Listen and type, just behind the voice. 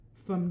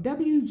From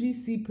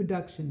WGC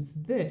Productions,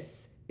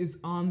 this is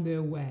On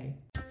Their Way.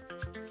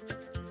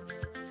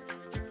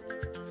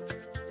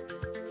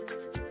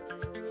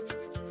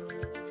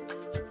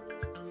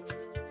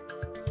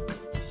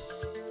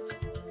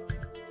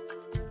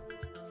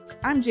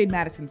 I'm Jade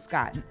Madison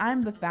Scott, and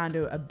I'm the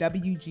founder of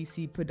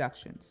WGC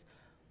Productions.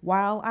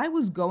 While I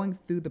was going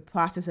through the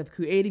process of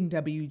creating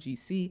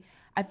WGC,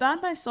 I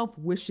found myself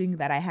wishing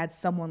that I had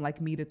someone like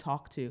me to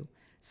talk to.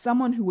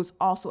 Someone who was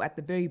also at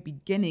the very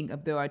beginning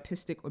of their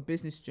artistic or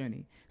business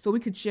journey, so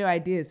we could share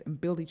ideas and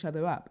build each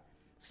other up.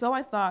 So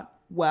I thought,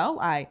 well,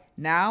 I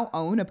now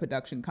own a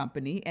production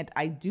company, and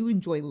I do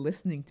enjoy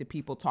listening to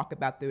people talk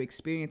about their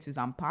experiences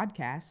on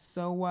podcasts,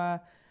 so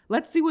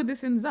let's see where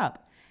this ends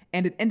up.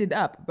 And it ended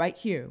up right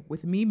here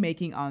with me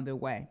making On Their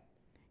Way.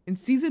 In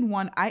season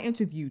 1, I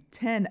interviewed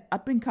 10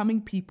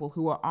 up-and-coming people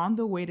who are on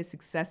their way to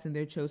success in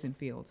their chosen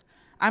fields.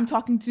 I'm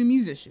talking to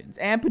musicians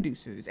and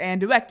producers and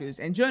directors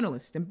and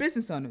journalists and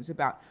business owners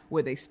about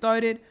where they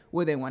started,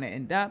 where they want to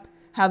end up,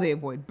 how they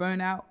avoid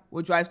burnout,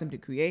 what drives them to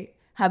create,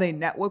 how they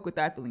network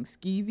without feeling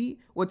skeevy,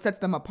 what sets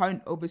them apart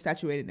in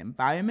oversaturated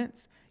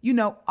environments. You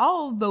know,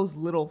 all of those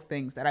little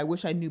things that I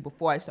wish I knew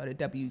before I started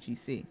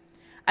WGC.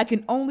 I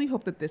can only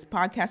hope that this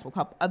podcast will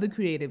help other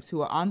creatives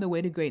who are on their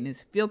way to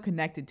greatness feel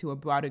connected to a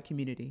broader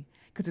community,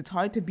 because it's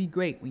hard to be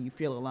great when you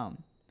feel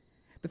alone.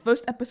 The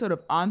first episode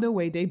of On Their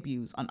Way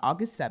debuts on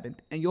August 7th,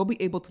 and you'll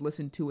be able to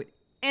listen to it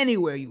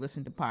anywhere you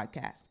listen to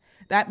podcasts.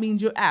 That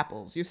means your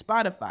Apples, your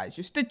Spotifys,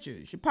 your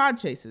Stitchers, your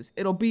Podchasers.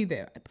 It'll be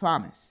there, I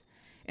promise.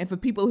 And for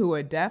people who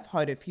are deaf,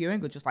 hard of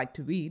hearing, or just like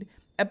to read,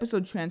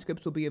 episode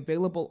transcripts will be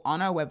available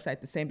on our website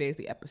the same day as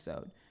the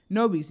episode.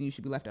 No reason you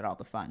should be left out all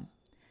the fun.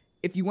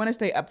 If you want to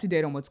stay up to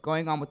date on what's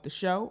going on with the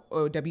show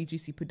or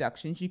WGC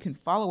Productions, you can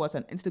follow us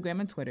on Instagram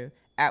and Twitter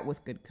at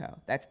WithGoodCo.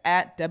 That's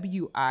at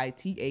WITHGOODCO.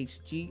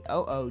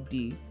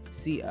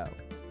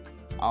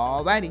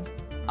 Alrighty,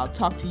 I'll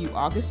talk to you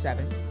August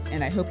 7th,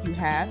 and I hope you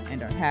have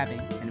and are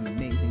having an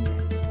amazing